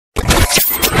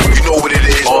You know what it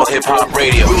is. All hip hop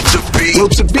radio. Will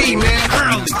to be, man.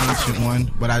 The ancient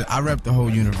one, but I rep the whole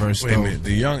universe. Wait a minute,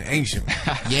 the young ancient.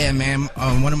 Yeah, man.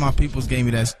 One of my peoples gave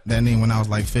me that name when I was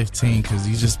like 15,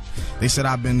 because they said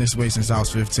I've been this way since I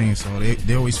was 15, so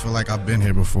they always feel like I've been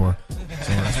here before.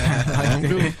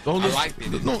 So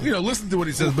listen to what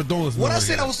he says, but don't listen. What I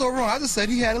said I was so wrong. I just said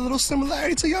he had a little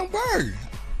similarity to Young Bird.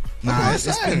 Nah,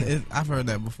 I've heard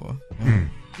that before.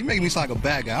 You making me sound like a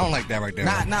bad guy. I don't like that right there.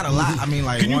 Not a lot. I mean,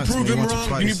 like, can you once, prove him once wrong? or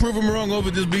twice. Can you prove him wrong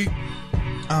over this beat?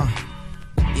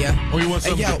 Yeah. Oh, you want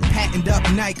something? Hey, yo, patented up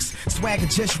Nikes. Swagger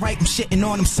just right. I'm shitting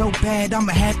on them so bad,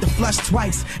 I'ma have to flush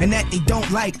twice. And that they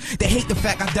don't like. They hate the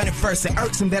fact I done it first. It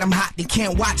irks them that I'm hot. They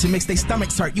can't watch it. Makes their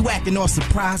stomachs hurt. You acting all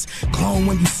surprised. Glowing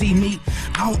when you see me.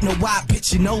 I don't know why,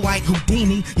 bitch. You know I ain't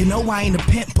Houdini. You know I ain't a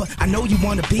pimp, but I know you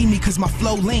wanna be me. Cause my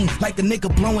flow lean like a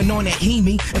nigga blowing on that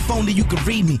Hemi. If only you could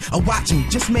read me or watch me.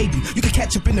 Just maybe you could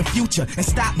catch up in the future and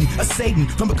stop me or save me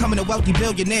from becoming a wealthy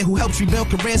billionaire who helps rebuild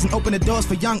careers and open the doors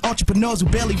for young entrepreneurs who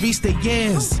barely reach their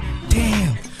years.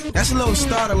 Damn, that's a little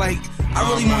starter. Like, I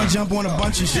really want to jump on a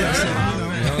bunch of shit. So,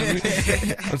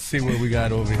 Let's see what we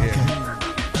got over here.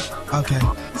 Okay,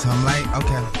 so I'm like,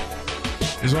 okay.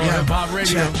 It's on hip hop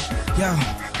radio. Yo,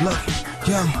 look,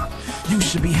 yo, you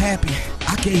should be happy.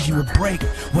 I gave you a break.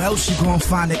 Where else you gonna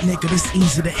find that nigga this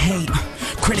easy to hate?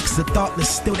 Critics are thoughtless,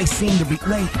 still they seem to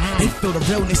relate. They feel the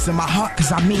realness in my heart,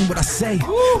 cause I mean what I say.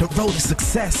 The road to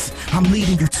success, I'm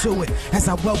leading you to it. As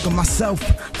I welcome myself,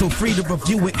 feel free to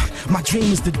review it. My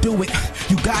dream is to do it,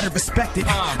 you gotta respect it.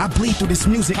 I bleed through this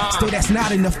music, still that's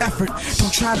not enough effort.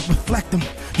 Don't try to reflect them,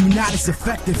 you not as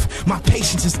effective. My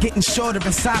patience is getting shorter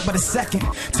inside by the second.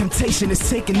 Temptation is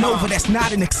taking over, that's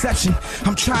not an exception.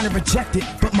 I'm trying to reject it,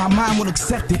 but my mind won't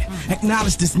accept it.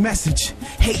 Acknowledge this message,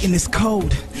 hating is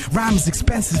cold. Rhyme is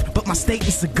expensive, but my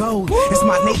statements are gold. It's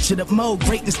my nature to mold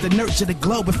greatness to nurture the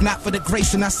globe. If not for the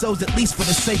grace in our souls, at least for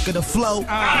the sake of the flow.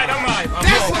 Alright.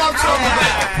 That's what I'm talking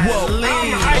about. Whoa,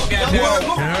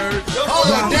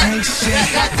 Hold on,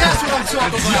 that's what I'm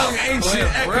talking about. Young ancient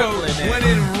Ekko went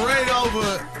in right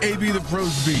over AB the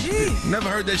Pro's beat. Never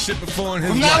heard that shit before in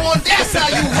his life. From now on, that's how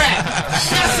you rap.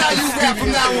 That's how you rap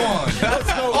from now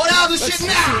on. All that other shit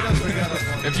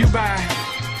now. If you buy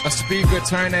a speaker,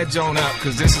 turn that joint up,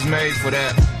 cause this is made for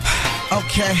that.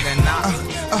 Okay.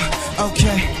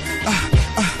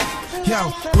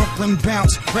 Yo, Brooklyn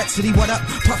bounce, Red City, what up?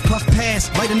 Puff, puff, pass,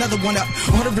 light another one up.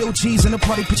 All the real G's in the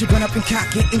party, put your gun up and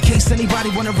cock it in case anybody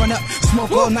wanna run up.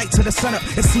 Smoke all night to the sun up.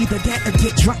 It's either that or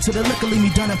get drunk to the liquor, leave me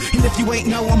done up. And if you ain't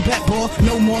know, I'm back, boy.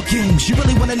 No more games. You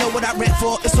really wanna know what I rap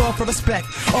for? It's all for respect,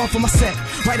 all for my set.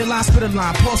 Write a line, spit a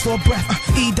line, pause for a breath.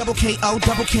 E-double-K-O,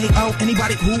 double K-O.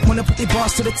 Anybody who wanna put their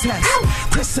bars to the test.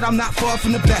 Chris said I'm not far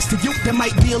from the best. To you, that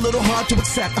might be a little hard to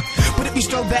accept. But if you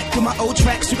stroll back to my old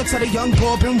tracks, you can tell the young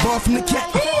boy been raw from the get.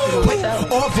 Wait,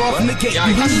 all raw from the gate. You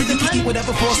hungry to eat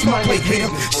whatever falls my plate, hater.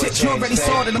 Shit, you already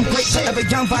saw that I'm great. Forever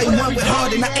young, volume 1 with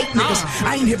hard and I ate niggas.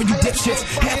 I ain't hearing you dipshits.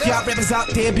 Half y'all rappers out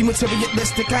there be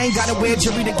materialistic. I ain't gotta wear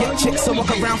jewelry to get chicks. So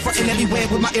walk around frontin' everywhere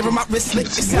with my ear and my wrist slick.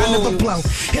 It's out of a blow.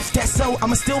 If that's so,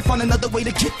 I'ma still find another way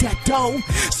to get that dough.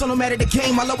 So no matter the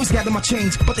game, I'll always gather my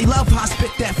change. But they love how I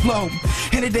spit that flow.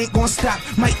 And it ain't gonna stop.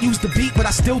 Might use the beat, but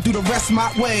I still do the rest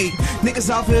my way. Niggas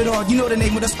out here, all you know the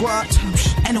name of the squad.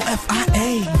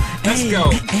 N-O-F-I-A. Let's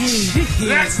go.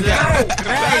 Let's go.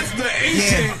 That's the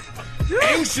ancient.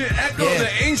 Ancient Ekko, the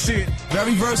ancient.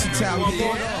 Very versatile.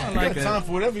 You got time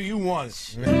for whatever you want.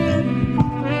 Sound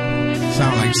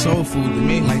like soul food to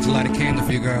me. Like to light a candle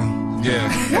for your girl.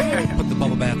 Yeah. Put the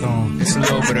bubble bath on. It's a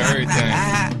little bit of everything.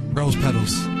 Rose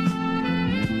petals.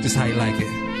 Just how you like it.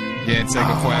 Yeah, take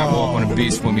a quiet walk on the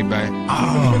beach for me, babe.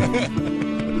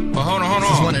 But hold on.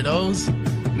 This is one of those?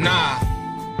 Nah.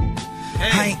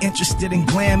 I ain't interested in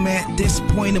glam at this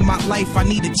point in my life. I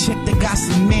need a chick that got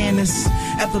some manners.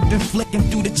 Ever been flicking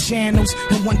through the channels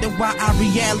and wonder why our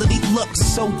reality looks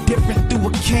so different through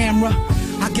a camera?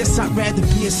 I guess I'd rather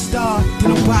be a star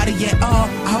than nobody at all.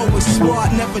 I always swore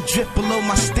I'd never drift below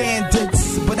my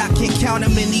standards, but I can't count how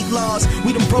many laws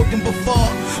we done broken before.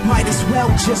 Might as well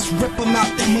just rip them out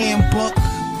the handbook.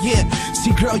 Yeah,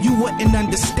 see girl, you wouldn't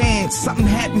understand. Something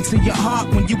happened to your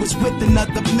heart when you was with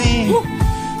another man.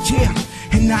 Yeah,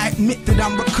 and I admit that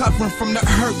I'm recovering from the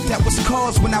hurt that was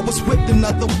caused when I was with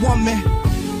another woman.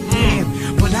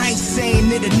 Damn, but I ain't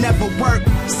saying it'll never work.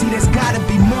 See, there's gotta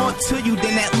be more to you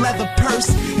than that leather purse.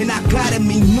 And I gotta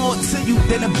mean more to you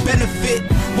than a benefit.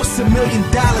 What's $1 million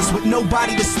with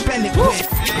nobody to spend it with?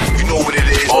 You know what it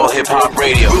is. All hip hop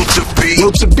radio.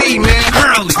 Will to be, man.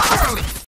 Early.